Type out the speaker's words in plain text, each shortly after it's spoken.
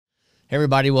Hey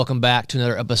everybody, welcome back to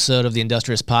another episode of the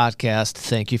Industrious Podcast.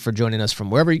 Thank you for joining us from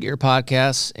wherever you get your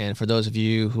podcasts. And for those of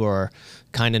you who are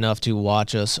kind enough to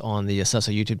watch us on the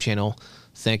Assessa YouTube channel,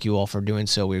 thank you all for doing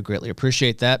so. We greatly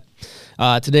appreciate that.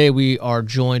 Today we are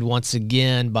joined once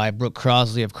again by Brooke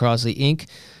Crosley of Crosley Inc.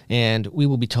 And we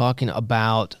will be talking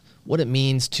about what it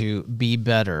means to be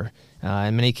better.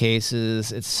 In many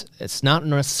cases, it's not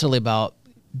necessarily about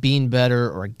being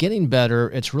better or getting better.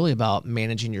 It's really about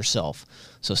managing yourself.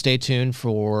 So stay tuned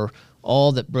for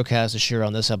all that Brooke has to share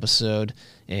on this episode.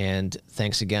 And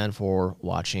thanks again for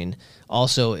watching.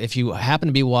 Also, if you happen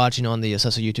to be watching on the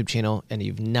Assessa YouTube channel and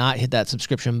you've not hit that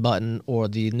subscription button or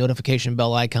the notification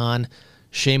bell icon,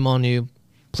 shame on you.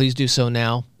 Please do so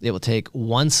now. It will take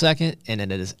 1 second and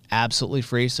it is absolutely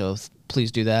free. So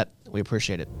please do that. We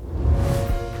appreciate it.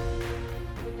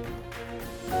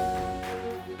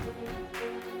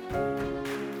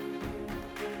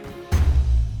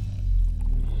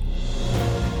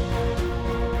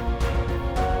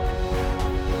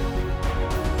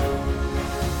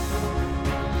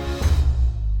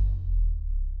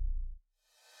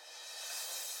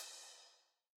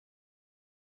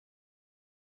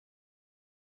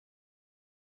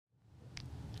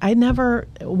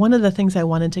 One of the things I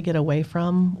wanted to get away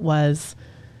from was,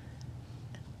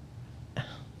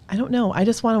 I don't know, I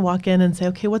just want to walk in and say,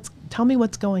 okay, tell me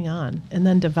what's going on, and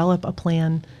then develop a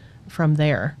plan from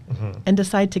there and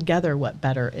decide together what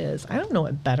better is. I don't know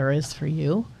what better is for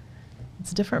you.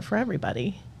 It's different for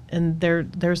everybody. And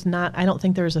I don't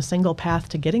think there's a single path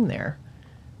to getting there.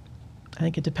 I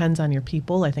think it depends on your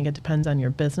people. I think it depends on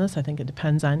your business. I think it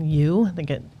depends on you.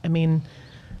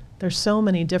 There's so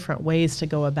many different ways to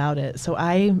go about it. So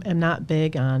I am not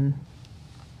big on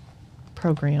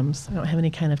programs. I don't have any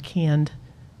kind of canned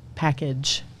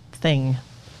package thing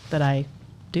that I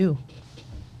do.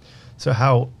 So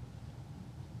how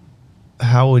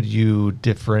would you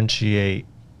differentiate,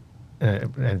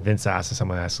 and Vince asked this, I'm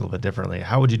going to ask a little bit differently.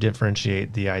 How would you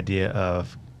differentiate the idea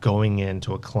of going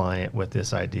into a client with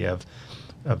this idea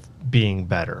of being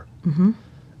better? Mm-hmm.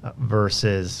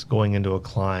 Versus going into a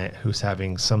client who's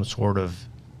having some sort of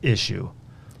issue,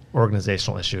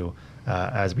 organizational issue,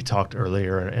 as we talked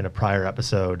earlier in a prior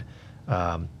episode,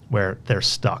 where they're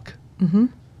stuck. Mm-hmm.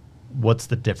 What's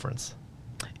the difference?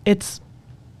 It's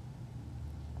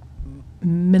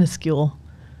minuscule,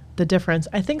 the difference.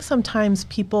 I think sometimes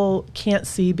people can't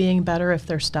see being better if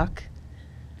they're stuck.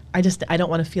 I don't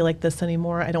want to feel like this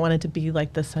anymore. I don't want it to be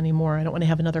like this anymore. I don't want to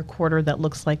have another quarter that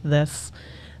looks like this.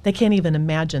 They can't even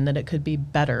imagine that it could be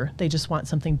better. They just want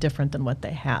something different than what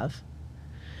they have.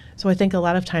 So I think a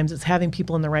lot of times it's having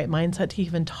people in the right mindset to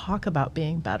even talk about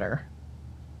being better.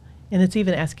 And it's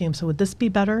even asking them, so would this be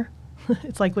better?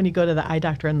 It's like when you go to the eye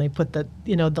doctor and they put the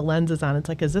lenses on. It's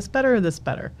like, is this better or this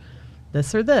better?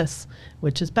 This or this?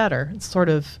 Which is better? It's sort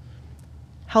of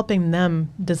helping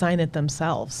them design it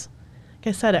themselves. Like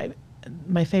I said,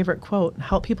 my favorite quote,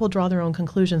 help people draw their own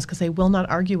conclusions because they will not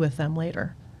argue with them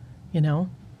later.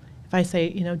 If I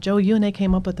say, Joe, you and I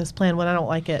came up with this plan, when I don't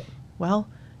like it, well,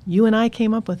 you and I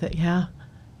came up with it. Yeah,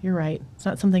 you're right. It's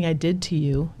not something I did to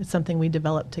you. It's something we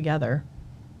developed together.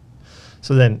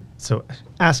 So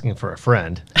asking for a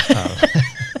friend,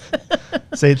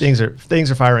 say things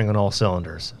are firing on all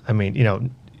cylinders.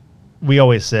 We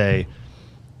always say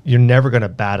you're never going to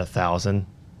bat 1,000,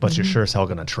 but you're sure as hell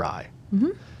going to try.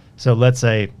 Mm-hmm. So let's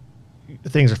say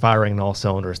things are firing on all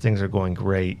cylinders. Things are going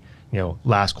great.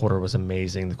 Last quarter was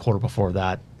amazing. The quarter before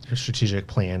that, your strategic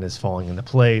plan is falling into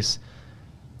place.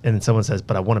 And then someone says,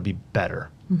 but I want to be better.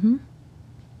 Mm-hmm.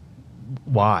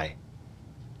 Why?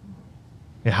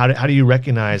 And how do you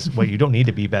recognize, well, you don't need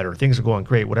to be better. Things are going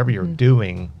great. Whatever you're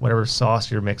doing, whatever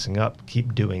sauce you're mixing up,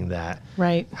 keep doing that.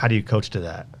 Right. How do you coach to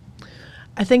that?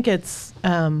 I think it's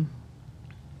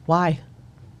why?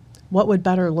 What would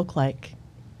better look like?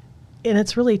 And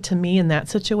it's really, to me, in that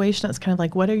situation, it's kind of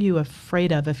like, what are you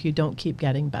afraid of if you don't keep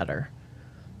getting better?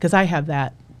 Because I have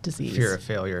that disease. Fear of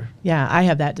failure. Yeah, I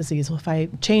have that disease. Well, if I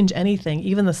change anything,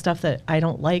 even the stuff that I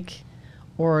don't like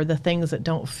or the things that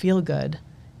don't feel good,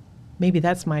 maybe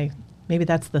that's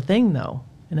the thing, though.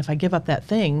 And if I give up that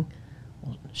thing,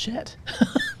 well, shit.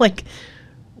 Like,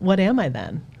 what am I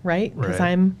then, right? Because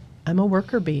I'm a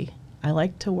worker bee. I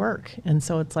like to work. And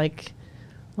so it's like,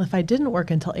 well, if I didn't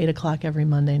work until 8 o'clock every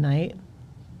Monday night,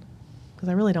 because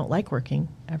I really don't like working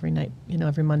every night,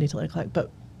 every Monday till 8 o'clock,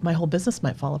 but my whole business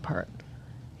might fall apart.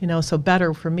 So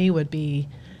better for me would be,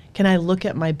 can I look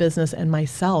at my business and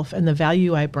myself and the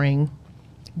value I bring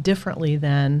differently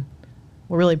than,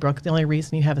 well, really, Brooke, the only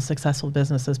reason you have a successful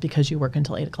business is because you work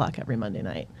until 8 o'clock every Monday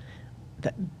night.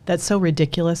 That's so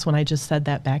ridiculous when I just said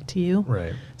that back to you.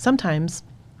 Right. Sometimes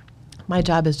My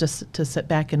job is just to sit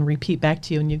back and repeat back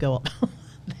to you, and you go,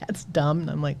 that's dumb. And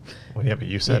I'm like, well, yeah, but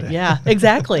you said it. Yeah,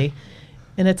 exactly.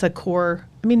 And it's a core.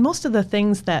 I mean, most of the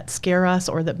things that scare us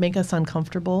or that make us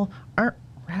uncomfortable aren't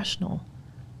rational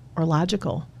or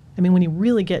logical. I mean, when you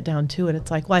really get down to it, it's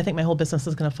like, well, I think my whole business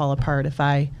is going to fall apart if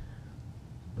I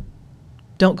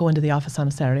don't go into the office on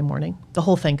a Saturday morning. The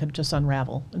whole thing could just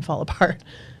unravel and fall apart.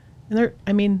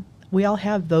 And we all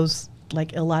have those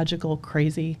like illogical,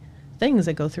 crazy things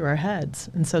that go through our heads.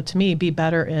 And so to me, be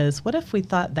better is, what if we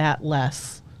thought that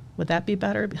less? Would that be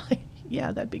better? Be like,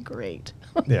 yeah, that'd be great.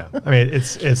 Yeah. I mean,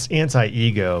 it's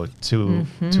anti-ego to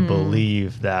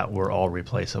believe that we're all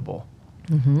replaceable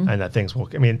and that things will,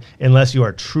 I mean, unless you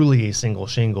are truly a single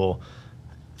shingle,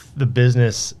 the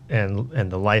business and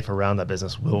the life around that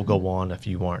business will go on if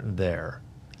you aren't there.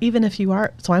 Even if you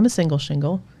are, so I'm a single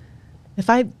shingle. If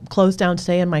I closed down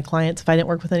today and my clients, if I didn't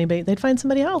work with anybody, they'd find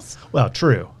somebody else. Well,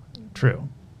 true.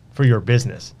 For your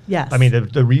business. Yes. I mean,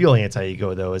 the real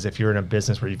anti-ego, though, is if you're in a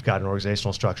business where you've got an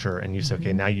organizational structure and you say,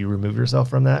 okay, now you remove yourself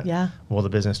from that. Yeah. Will the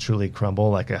business truly crumble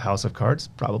like a house of cards?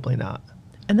 Probably not.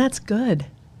 And that's good.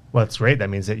 Well, that's great. That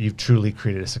means that you've truly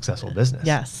created a successful business.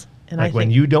 Yes. And like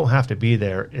when you don't have to be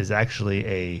there is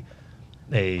actually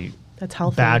a that's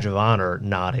healthy. Badge of honor,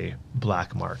 not a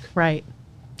black mark. Right.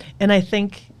 And I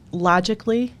think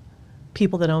logically,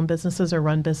 people that own businesses or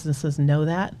run businesses know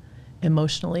that.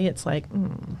 Emotionally, it's like,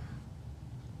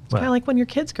 it's kind of like when your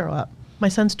kids grow up. My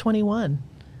son's 21.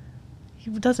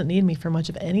 He doesn't need me for much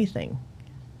of anything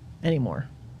anymore.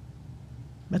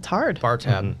 That's hard. Bar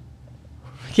tab.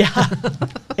 Yeah,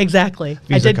 exactly.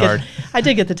 Visa card. I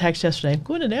did get the text yesterday. I'm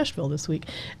going to Nashville this week.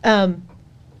 But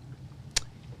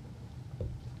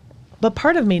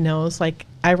part of me knows, like,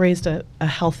 I raised a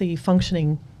healthy,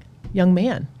 functioning young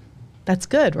man. That's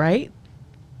good, right?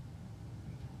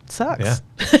 Sucks. Yeah.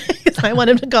 I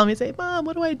want him to call me and say, Mom,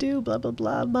 what do I do? Blah, blah,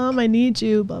 blah. Mom, I need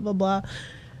you. Blah, blah, blah.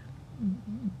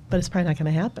 But it's probably not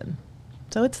going to happen.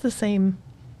 So it's the same.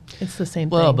 It's the same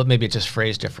thing. Well, but maybe it's just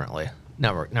phrased differently.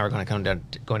 Now we're going to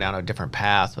going down a different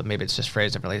path, but maybe it's just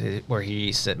phrased differently, where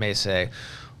he may say,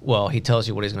 well, he tells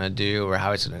you what he's going to do or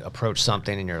how he's going to approach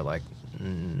something, and you're like,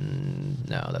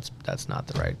 no, that's not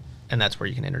the right. And that's where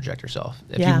you can interject yourself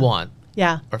if you want.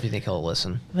 Yeah. Or if you think he'll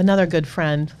listen. Another good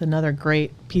friend, another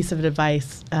great piece of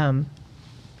advice,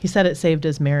 he said it saved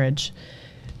his marriage.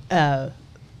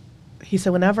 He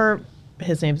said whenever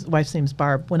wife's name's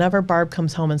Barb, whenever Barb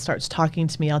comes home and starts talking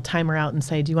to me, I'll time her out and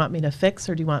say, do you want me to fix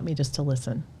or do you want me just to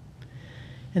listen?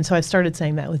 And so I've started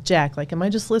saying that with Jack, like, am I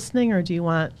just listening or do you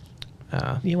want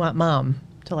Mom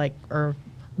to, like, or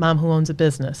Mom who owns a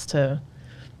business to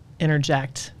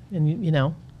interject?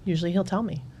 And, usually he'll tell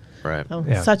me. Right. Oh,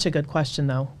 yeah. Such a good question,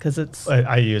 though, because it's.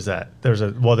 I use that. There's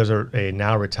a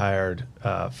now retired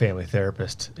family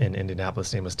therapist in Indianapolis.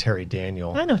 His name was Terry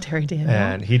Daniel. I know Terry Daniel.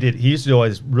 And he used to do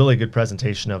always really good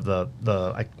presentation of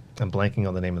I'm blanking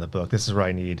on the name of the book. This is where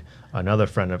I need another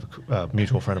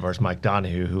mutual friend of ours, Mike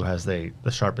Donahue, who has the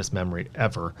sharpest memory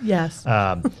ever. Yes.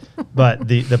 But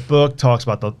the book talks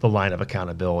about the line of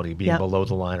accountability, being below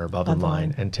the line or above the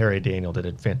line. And Terry Daniel did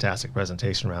a fantastic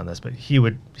presentation around this. But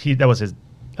that was his.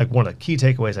 Like, one of the key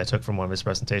takeaways I took from one of his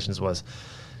presentations was,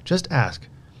 just ask,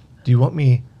 do you want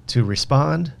me to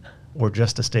respond or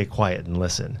just to stay quiet and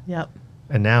listen? Yep.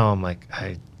 And now I'm like,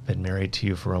 I've been married to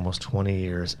you for almost 20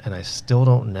 years, and I still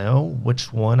don't know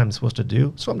which one I'm supposed to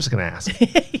do, so I'm just going to ask.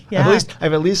 Yeah.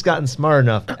 I've at least gotten smart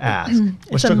enough to ask.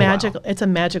 It's a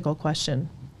magical question.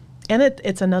 And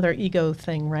it's another ego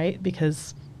thing, right?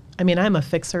 Because, I mean, I'm a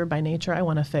fixer by nature. I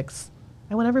want to fix.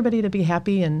 I want everybody to be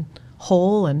happy and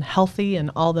whole and healthy and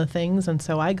all the things. And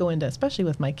so I go into, especially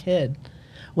with my kid,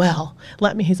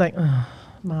 he's like, oh,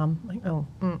 Mom, like,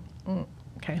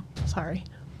 okay, sorry.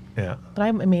 Yeah. But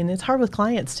I mean, it's hard with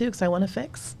clients too, because I want to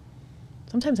fix.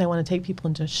 Sometimes I want to take people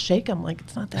and just shake them like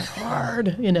it's not that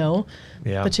hard,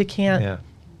 Yeah. But you can't. Yeah.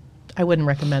 I wouldn't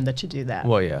recommend that you do that.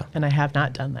 Well, yeah. And I have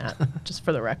not done that, just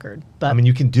for the record. But I mean,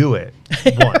 you can do it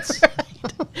once.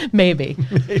 Maybe,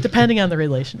 depending on the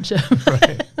relationship.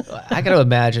 Right. I got to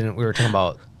imagine we were talking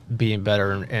about being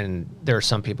better, and there are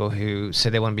some people who say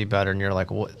they want to be better, and you're like,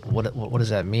 what does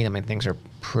that mean? I mean, things are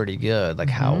pretty good. Like,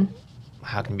 how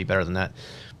can you be better than that?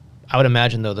 I would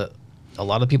imagine, though, that a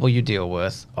lot of people you deal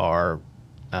with are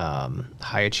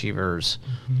high achievers,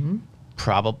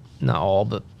 probably not all,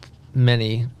 but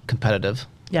many competitive.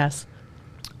 Yes.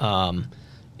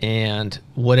 And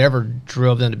whatever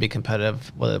drove them to be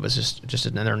competitive, whether it was just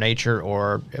in their nature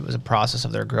or it was a process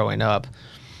of their growing up,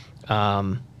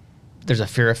 there's a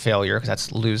fear of failure because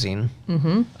that's losing,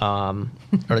 or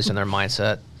at least in their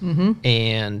mindset.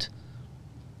 And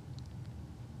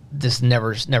this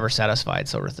never satisfied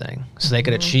sort of thing. So they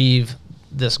could achieve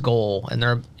this goal, and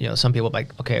there are, some people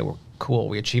like, okay, we're cool,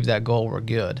 we achieved that goal, we're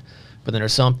good. But then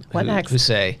there's some who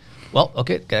say, well,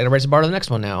 okay, gotta raise the bar to the next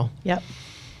one now. Yep.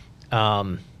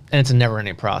 And it's a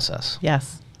never-ending process.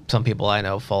 Yes. Some people I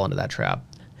know fall into that trap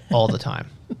all the time,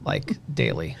 like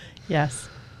daily. Yes.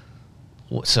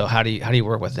 So how do you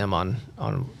work with them on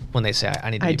when they say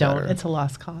I need to be better? I don't. It's a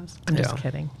lost cause. I'm just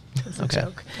kidding. It's a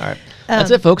joke. All right.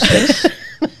 That's it, folks.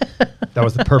 That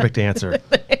was the perfect answer.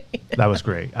 That was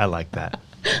great. I like that.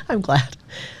 I'm glad.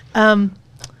 Well,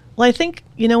 I think,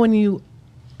 when you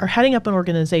are heading up an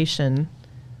organization,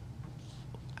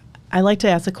 I like to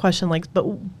ask a question like,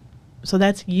 so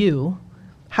that's you.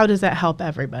 How does that help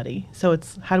everybody? So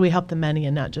it's, how do we help the many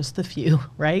and not just the few,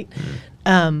 right?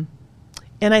 Mm-hmm.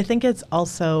 And I think it's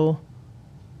also,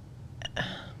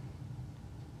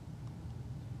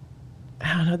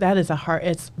 I don't know, that is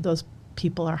those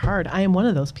people are hard. I am one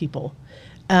of those people.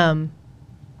 And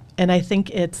I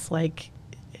think it's like,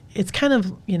 it's kind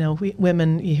of,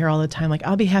 women, you hear all the time, like,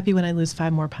 I'll be happy when I lose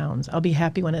 5 more pounds. I'll be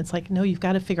happy when it's like, no, you've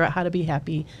got to figure out how to be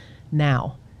happy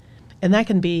now. And that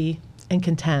can be, and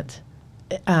content,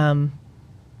 and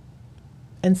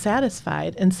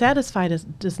satisfied. And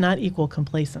satisfied does not equal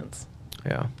complacence.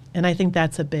 Yeah. And I think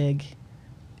that's a big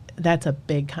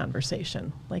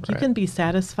conversation. Like, you can be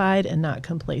satisfied and not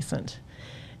complacent.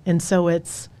 And so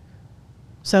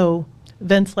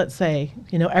Vince, let's say,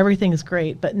 everything is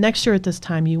great, but next year at this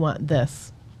time you want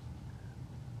this.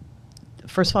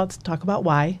 First of all, let's talk about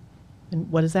why,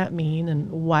 and what does that mean,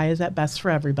 and why is that best for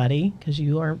everybody, because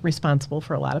you are responsible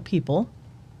for a lot of people.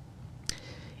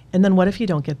 And then what if you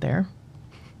don't get there?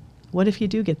 What if you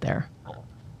do get there?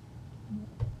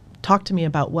 Talk to me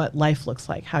about what life looks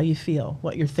like, how you feel,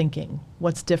 what you're thinking,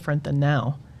 what's different than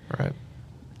now. Right.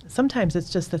 Sometimes that's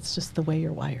just the way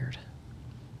you're wired.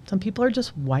 Some people are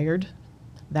just wired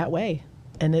that way.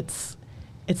 And it's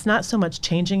not so much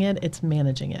changing it, it's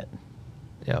managing it.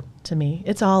 Yep. To me,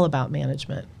 it's all about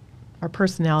management. Our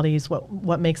personalities,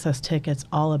 what makes us tick, it's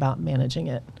all about managing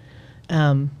it.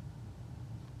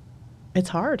 It's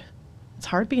hard. It's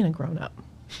hard being a grown-up.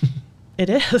 It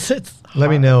is. It's hard. Let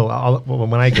me know.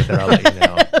 When I get there, I'll let you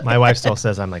know. My wife still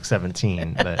says I'm like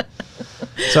 17. But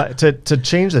so to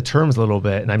change the terms a little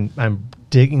bit, and I'm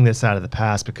digging this out of the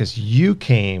past because you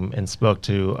came and spoke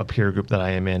to a peer group that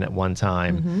I am in at one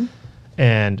time, mm-hmm.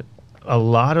 and a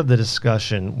lot of the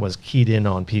discussion was keyed in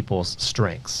on people's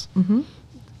strengths. Mm-hmm.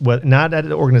 Not at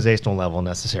an organizational level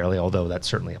necessarily, although that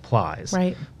certainly applies.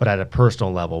 Right. But at a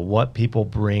personal level, what people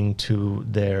bring to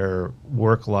their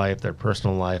work life, their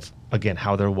personal life, again,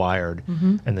 how they're wired,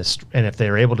 mm-hmm. and if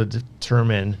they're able to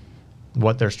determine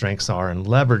what their strengths are and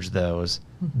leverage those,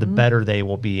 mm-hmm. the better they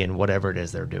will be in whatever it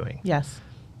is they're doing. Yes.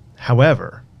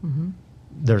 However, mm-hmm.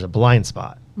 there's a blind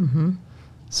spot. Mm-hmm.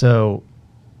 So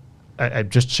I'm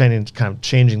just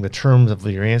changing the terms of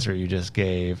your answer you just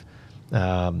gave.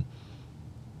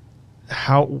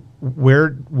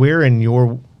 Where in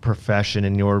your profession,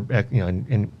 in your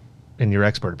in your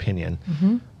expert opinion,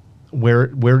 mm-hmm. where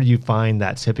do you find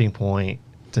that tipping point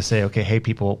to say, okay, hey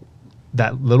people,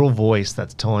 that little voice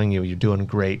that's telling you you're doing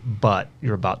great, but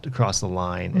you're about to cross the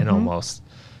line mm-hmm. and almost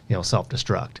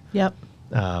self-destruct. Yep.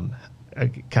 Kind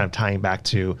of tying back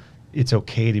to, it's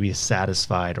okay to be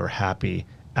satisfied or happy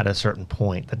at a certain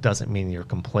point. That doesn't mean you're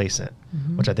complacent,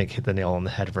 mm-hmm. which I think hit the nail on the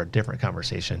head for a different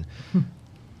conversation.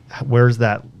 Where's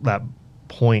that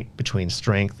point between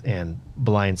strength and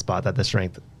blind spot that the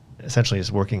strength essentially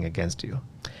is working against you?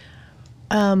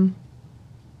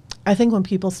 I think when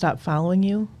people stop following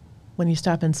you, when you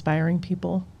stop inspiring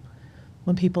people,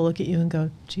 when people look at you and go,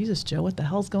 Jesus, Joe, what the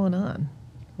hell's going on?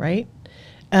 Right?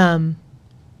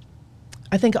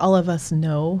 I think all of us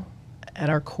know at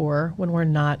our core when we're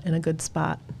not in a good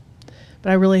spot.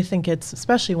 But I really think it's,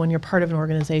 especially when you're part of an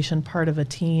organization, part of a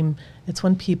team, it's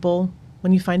when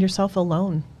you find yourself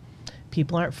alone.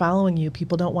 People aren't following you.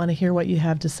 People don't want to hear what you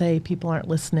have to say. People aren't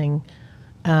listening.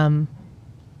 And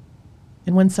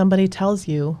when somebody tells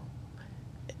you,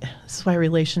 this is why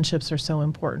relationships are so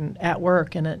important at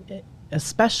work and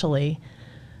especially,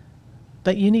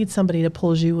 but you need somebody that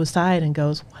pulls you aside and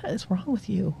goes, what is wrong with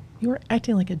you? You are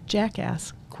acting like a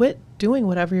jackass. Quit doing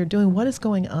whatever you're doing. What is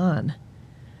going on?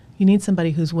 You need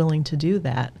somebody who's willing to do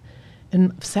that.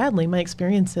 And sadly, my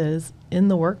experience is in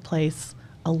the workplace,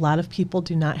 a lot of people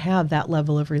do not have that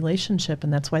level of relationship,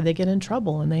 and that's why they get in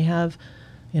trouble and they have,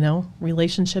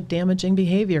 relationship damaging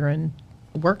behavior and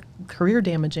career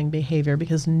damaging behavior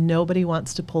because nobody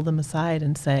wants to pull them aside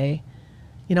and say,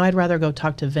 I'd rather go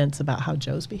talk to Vince about how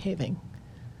Joe's behaving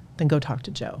than go talk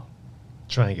to Joe.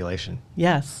 Triangulation.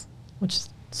 Yes, which is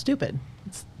stupid.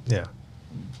 Yeah.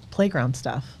 playground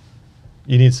stuff.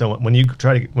 You need someone when you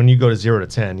go to 0 to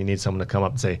 10. You need someone to come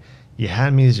up and say, "You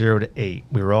had me 0 to 8.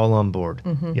 We were all on board.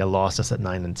 You lost us at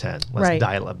 9 and 10. Let's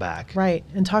dial it back." Right,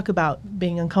 and talk about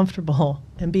being uncomfortable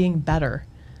and being better.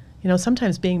 You know,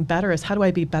 sometimes being better is, how do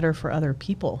I be better for other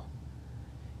people?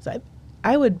 So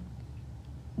I would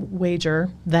wager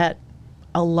that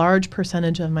a large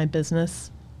percentage of my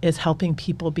business is helping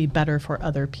people be better for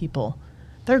other people.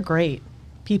 They're great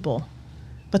people,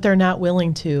 but they're not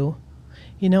willing to.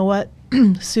 You know what,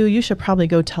 Sue, you should probably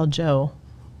go tell Joe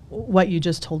what you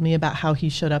just told me about how he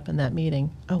showed up in that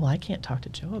meeting. Oh, well, I can't talk to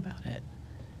Joe about it.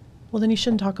 Well, then you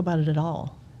shouldn't talk about it at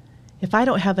all. If I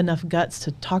don't have enough guts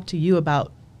to talk to you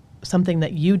about something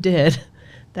that you did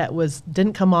that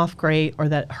didn't come off great, or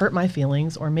that hurt my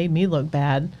feelings or made me look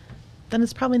bad, then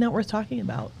it's probably not worth talking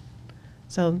about.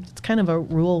 So it's kind of a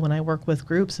rule when I work with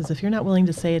groups, is if you're not willing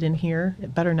to say it in here,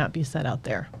 it better not be said out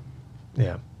there.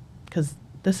 Yeah. Because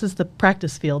this is the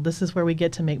practice field. This is where we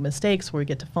get to make mistakes, where we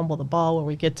get to fumble the ball, where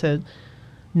we get to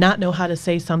not know how to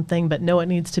say something but know it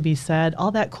needs to be said.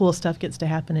 All that cool stuff gets to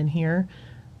happen in here.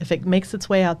 If it makes its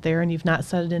way out there and you've not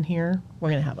said it in here, we're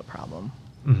going to have a problem.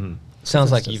 Mm-hmm.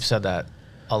 Sounds like you've said that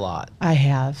a lot. I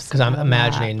have. Because I'm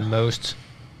imagining most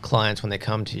clients, when they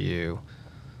come to you,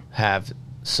 have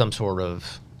some sort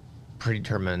of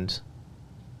predetermined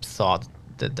thought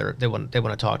that they want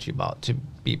to talk to you about to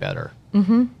be better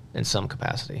in some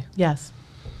capacity. Yes.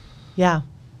 Yeah.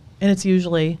 And it's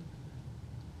usually,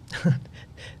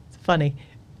 it's funny,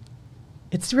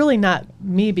 it's really not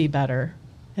me be better.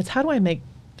 It's, how do I make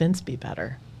Vince be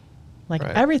better? Like,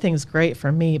 everything's great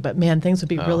for me, but man, things would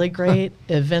be really great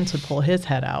if Vince would pull his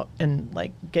head out and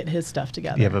like get his stuff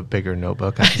together. You have a bigger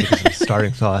notebook. I can think of some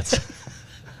starting thoughts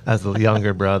as the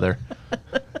younger brother.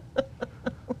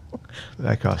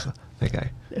 I think I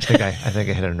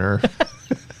hit a nerve.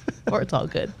 Or it's all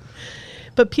good.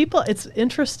 But people, it's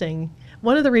interesting.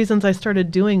 One of the reasons I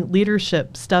started doing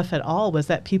leadership stuff at all was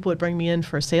that people would bring me in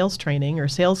for sales training or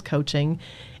sales coaching.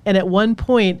 And at one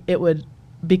point it would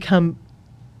become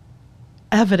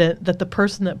evident that the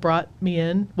person that brought me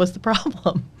in was the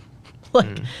problem.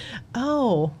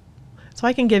 So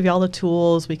I can give you all the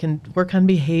tools, we can work on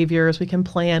behaviors, we can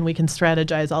plan, we can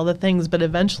strategize, all the things, but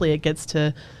eventually it gets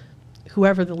to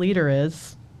whoever the leader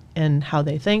is and how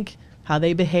they think, how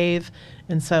they behave.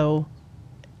 And so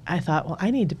I thought, well,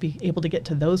 I need to be able to get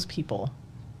to those people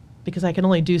because I can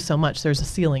only do so much. There's a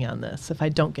ceiling on this if I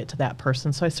don't get to that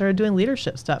person. So I started doing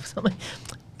leadership stuff. So I'm like,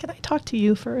 can I talk to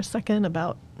you for a second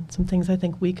about some things I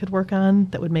think we could work on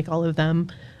that would make all of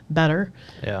them better?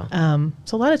 Yeah.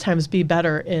 So a lot of times be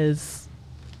better is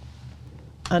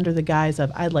under the guise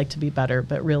of I'd like to be better,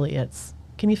 but really it's,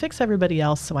 can you fix everybody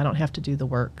else so I don't have to do the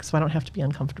work, so I don't have to be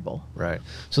uncomfortable? Right.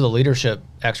 So the leadership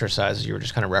exercises you were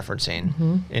just kind of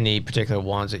referencing, any particular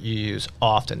ones that you use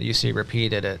often, that you see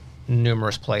repeated at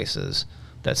numerous places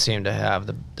that seem to have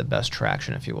the best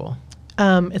traction, if you will?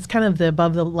 It's kind of the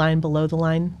above the line, below the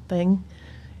line thing.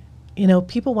 You know,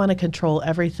 people want to control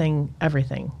everything,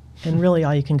 and really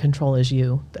all you can control is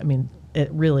you. I mean,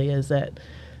 it really is it.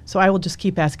 So I will just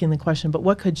keep asking the question, but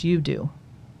what could you do?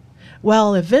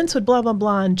 Well, if Vince would blah, blah,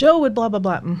 blah, and Joe would blah, blah,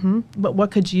 blah, but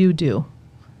what could you do?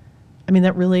 I mean,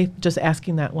 that really, just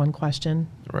asking that one question,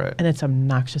 right? And it's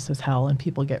obnoxious as hell, and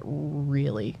people get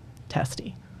really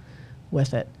testy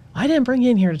with it. I didn't bring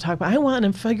you in here to talk about, I want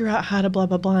to figure out how to blah,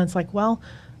 blah, blah. And it's like, well,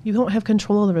 you don't have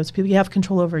control over those people. You have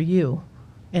control over you.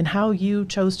 And how you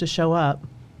chose to show up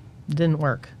didn't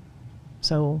work.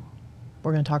 So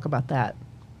we're going to talk about that.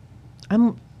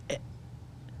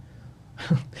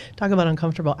 Talk about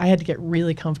uncomfortable. I had to get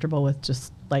really comfortable with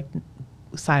just like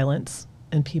silence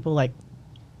and people like,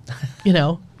 you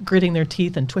know, gritting their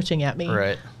teeth and twitching at me.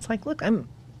 Right. It's like, look,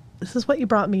 this is what you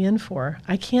brought me in for.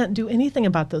 I can't do anything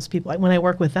about those people. Like, when I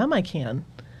work with them, I can.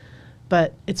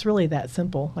 But it's really that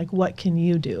simple. Like, what can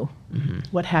you do?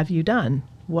 What have you done?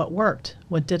 What worked?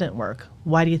 What didn't work?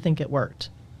 Why do you think it worked?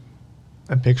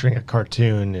 I'm picturing a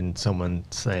cartoon and someone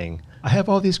saying, I have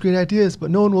all these great ideas, but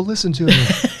no one will listen to me.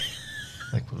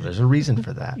 Like, well, there's a reason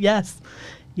for that. Yes.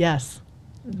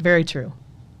 Very true.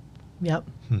 Yep.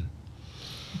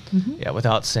 Yeah,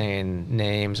 without saying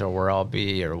names or where I'll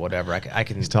be or whatever, I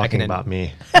can. He's talking about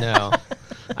me. No,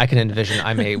 I can envision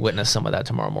I may witness some of that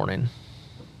tomorrow morning.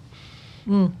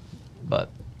 But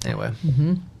anyway,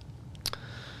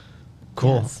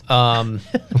 cool. Yes.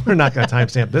 We're not going to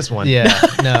timestamp this one. Yeah,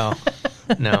 no.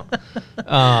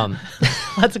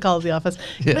 Lots of calls at the office.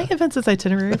 Can I get Vince's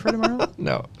itinerary for tomorrow?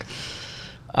 No.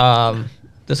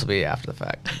 This will be after the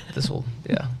fact.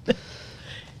 Yeah.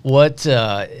 What?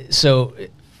 So,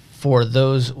 for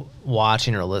those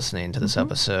watching or listening to this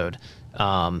episode,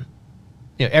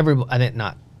 I think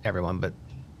not everyone, but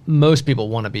most people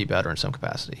want to be better in some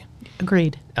capacity.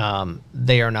 Agreed.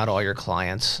 They are not all your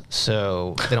clients,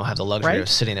 so they don't have the luxury Right. of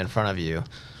sitting in front of you.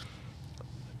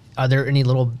 Are there any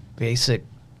little basic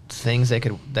things they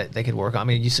could work on? I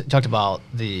mean, you talked about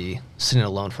the sitting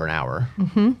alone for an hour,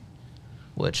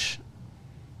 which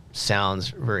sounds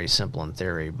very simple in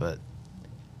theory, but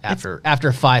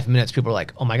after 5 minutes, people are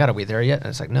like, "Oh my God, are we there yet?" And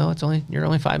it's like, "No, you're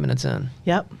only 5 minutes in."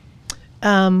 Yep.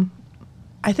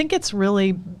 I think it's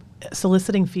really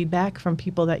soliciting feedback from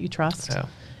people that you trust,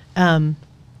 and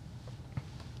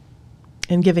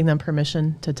giving them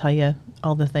permission to tell you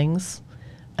all the things.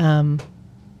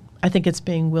 I think it's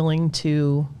being willing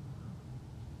to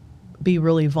be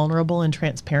really vulnerable and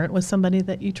transparent with somebody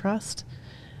that you trust.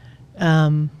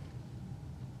 I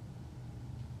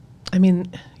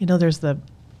mean, there's the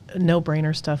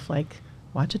no-brainer stuff like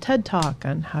watch a TED Talk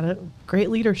on great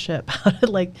leadership, how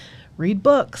to read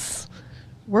books,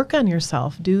 work on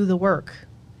yourself, do the work,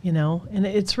 and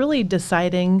it's really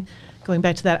deciding, going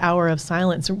back to that hour of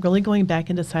silence, really going back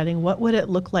and deciding what would it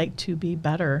look like to be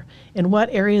better? In what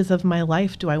areas of my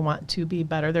life do I want to be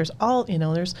better? There's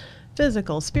there's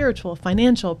physical, spiritual,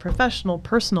 financial, professional,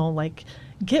 personal,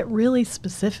 get really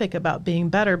specific about being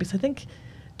better, because I think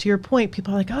to your point,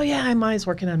 people are like, oh yeah, I'm always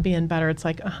working on being better. It's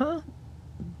like,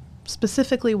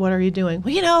 specifically, what are you doing?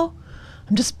 Well,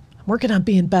 I'm working on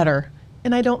being better.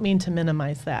 And I don't mean to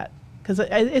minimize that, because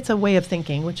it's a way of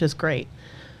thinking, which is great.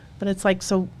 But it's like,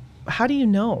 so how do you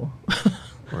know?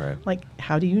 Right.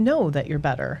 How do you know that you're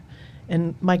better?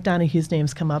 And Mike Donahue's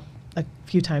name's come up a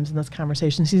few times in this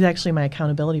conversation. He's actually my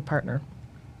accountability partner.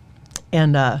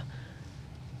 And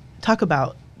talk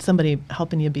about somebody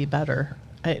helping you be better.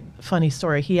 Funny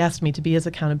story. He asked me to be his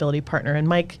accountability partner. And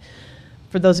Mike,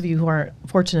 for those of you who aren't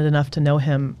fortunate enough to know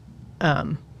him,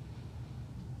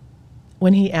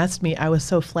 when he asked me, I was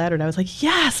so flattered. I was like,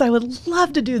 yes, I would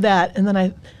love to do that. And then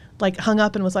I hung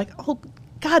up and was like, oh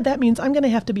God, that means I'm going to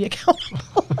have to be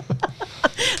accountable.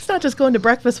 It's not just going to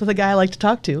breakfast with a guy I like to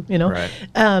talk to, Right.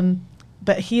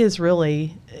 But he is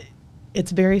really,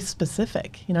 it's very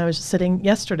specific. I was just sitting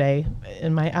yesterday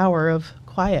in my hour of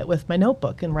quiet with my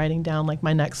notebook and writing down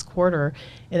my next quarter.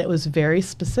 And it was very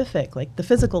specific, the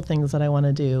physical things that I want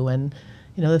to do. And,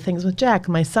 the things with Jack,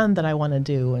 my son, that I want to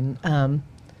do. And,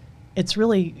 it's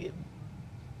really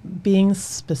being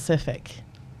specific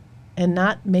and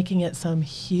not making it some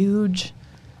huge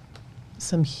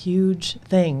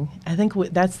thing. I think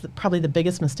that's probably the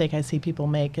biggest mistake I see people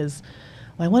make is,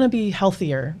 well, I want to be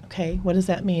healthier. Okay, what does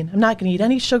that mean? I'm not going to eat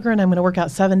any sugar and I'm going to work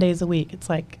out 7 days a week. It's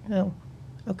like, oh,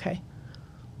 okay.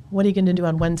 What are you going to do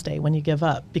on Wednesday when you give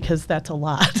up? Because that's a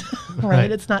lot, right?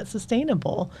 It's not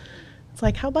sustainable. It's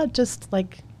like, how about just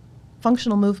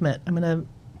functional movement? I'm going to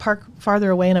park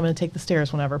farther away and I'm going to take the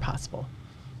stairs whenever possible.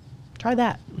 Try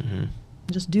that. Mm-hmm.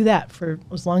 Just do that for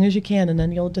as long as you can, and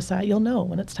then you'll know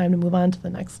when it's time to move on to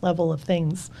the next level of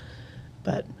things.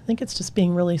 But I think it's just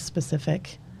being really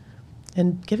specific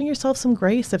and giving yourself some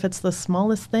grace if it's the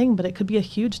smallest thing, but it could be a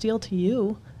huge deal to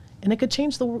you, and it could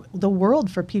change the world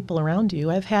for people around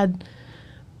you. I've had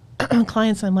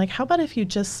clients, I'm like, how about if you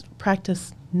just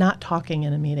practice not talking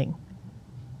in a meeting?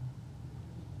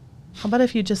 How about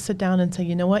if you just sit down and say,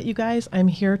 you know what, you guys, I'm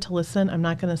here to listen. I'm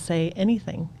not going to say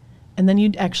anything. And then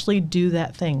you actually do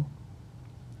that thing.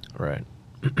 Right.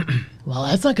 Well,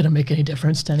 that's not going to make any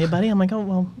difference to anybody. I'm like, oh,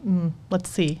 well, let's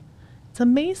see. It's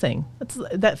amazing.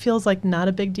 That feels like not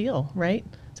a big deal, right?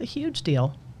 It's a huge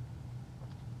deal.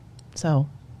 So,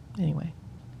 anyway.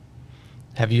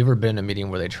 Have you ever been in a meeting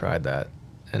where they tried that,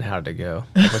 and how did it go?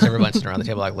 Was everyone sitting around the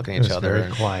table looking at each other?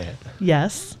 Very quiet.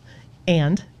 Yes.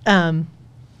 And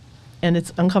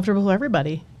it's uncomfortable for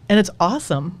everybody. And it's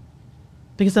awesome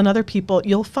because then other people,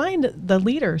 you'll find the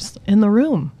leaders in the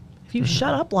room. If you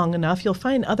shut up long enough, you'll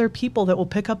find other people that will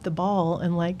pick up the ball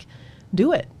and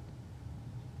do it.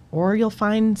 Or you'll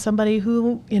find somebody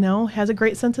who, has a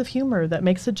great sense of humor that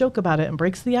makes a joke about it and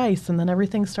breaks the ice, and then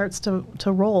everything starts to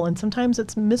roll. And sometimes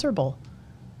it's miserable.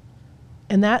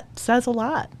 And that says a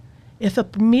lot. If a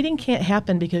meeting can't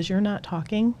happen because you're not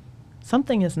talking,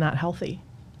 something is not healthy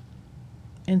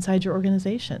inside your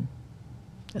organization.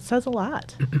 It says a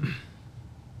lot.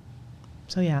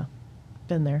 So yeah,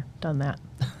 been there, done that.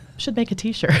 Should make a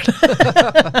t-shirt.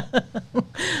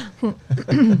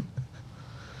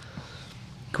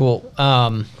 Cool.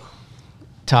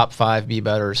 Top 5 be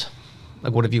betters.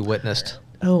 What have you witnessed?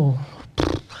 Oh,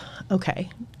 okay.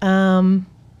 I'm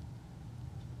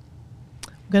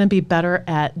going to be better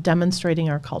at demonstrating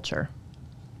our culture,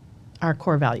 our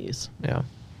core values. Yeah.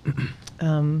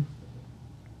 I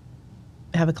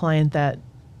have a client that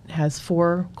has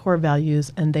 4 core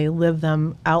values, and they live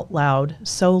them out loud,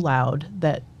 so loud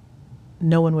that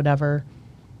no one would ever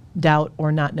doubt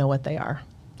or not know what they are.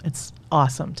 It's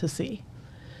awesome to see.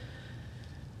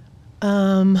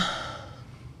 I'm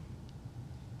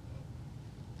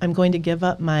going to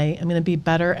I'm going to be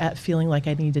better at feeling like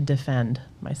I need to defend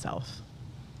myself.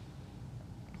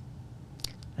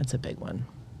 That's a big one.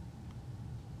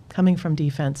 Coming from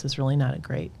defense is really not a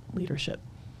great leadership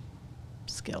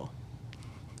skill.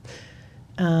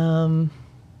 5.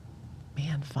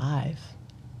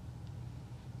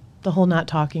 The whole not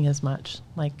talking as much.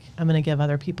 Like, I'm going to give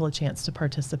other people a chance to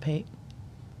participate.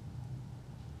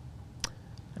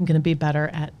 I'm going to be better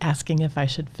at asking if I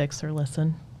should fix or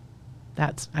listen.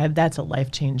 That's a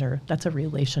life changer. That's a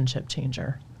relationship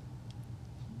changer.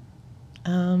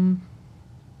 And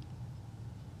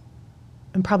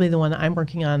probably the one I'm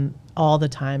working on all the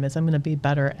time is I'm going to be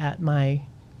better at my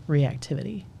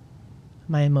reactivity,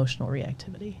 my emotional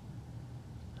reactivity.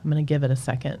 I'm going to give it a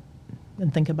second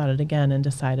and think about it again and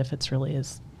decide if it's really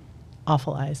as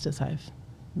awfulized as I've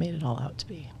made it all out to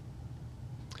be.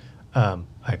 I'm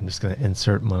just going to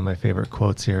insert one of my favorite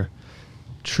quotes here.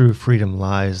 True freedom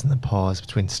lies in the pause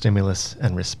between stimulus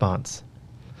and response.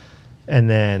 And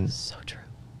then So true.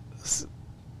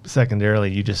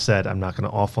 Secondarily, you just said, I'm not going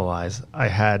to awfulize. I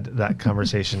had that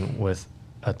conversation with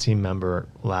a team member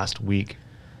last week,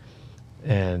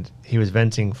 and he was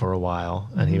venting for a while,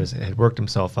 and he had worked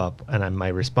himself up, and my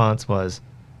response was,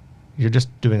 you're just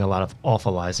doing a lot of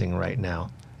awfulizing right now.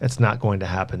 It's not going to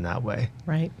happen that way.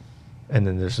 Right. And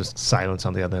then there's just silence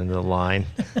on the other end of the line.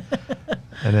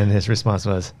 And then his response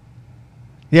was,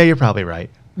 yeah, you're probably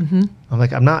right. Mm-hmm. I'm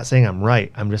like, I'm not saying I'm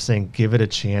right. I'm just saying give it a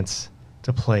chance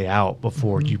to play out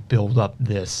before you build up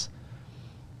this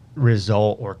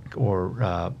result or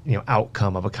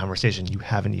outcome of a conversation you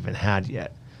haven't even had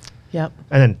yet. Yep.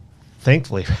 And then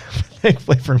thankfully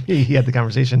for me, he had the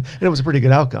conversation and it was a pretty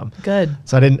good outcome. Good.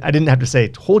 So I didn't have to say,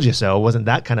 told you so. It wasn't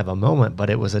that kind of a moment,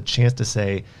 but it was a chance to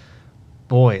say,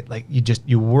 boy, like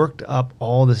you worked up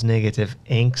all this negative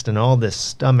angst and all this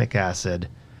stomach acid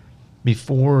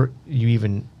before you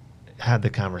even had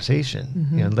the conversation.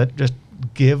 Mm-hmm. Just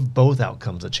give both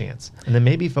outcomes a chance, and then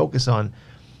maybe focus on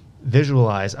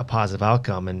visualize a positive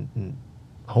outcome, and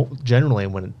generally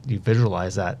when you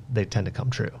visualize that, they tend to come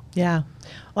true. Yeah.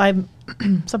 Well,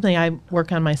 something I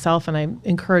work on myself and I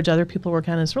encourage other people to work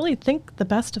on is really think the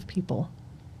best of people.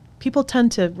 People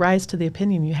tend to rise to the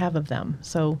opinion you have of them.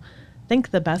 So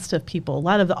think the best of people. A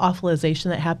lot of the awfulization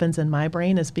that happens in my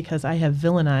brain is because I have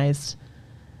villainized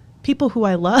people who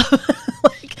I love,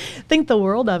 like think the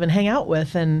world of and hang out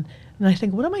with, and I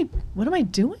think, what am I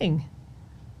doing?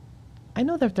 I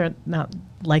know that they're not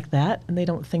like that and they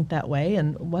don't think that way,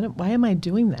 and why am I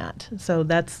doing that? So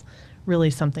that's really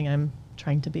something I'm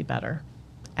trying to be better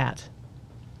at.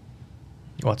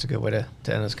 Well, that's a good way to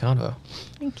end this convo.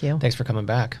 Thank you. Thanks for coming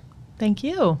back. Thank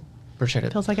you. Appreciate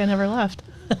it. Feels like I never left.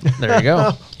 There you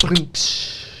go.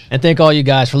 And thank all you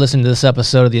guys for listening to this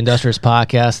episode of the Industrious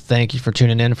Podcast. Thank you for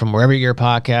tuning in from wherever you get your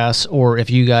podcasts, or if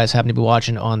you guys happen to be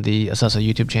watching on the Assessa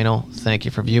YouTube channel, thank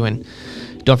you for viewing.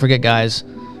 Don't forget, guys,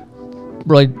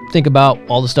 really think about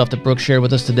all the stuff that Brooke shared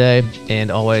with us today, and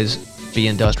always be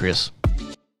industrious.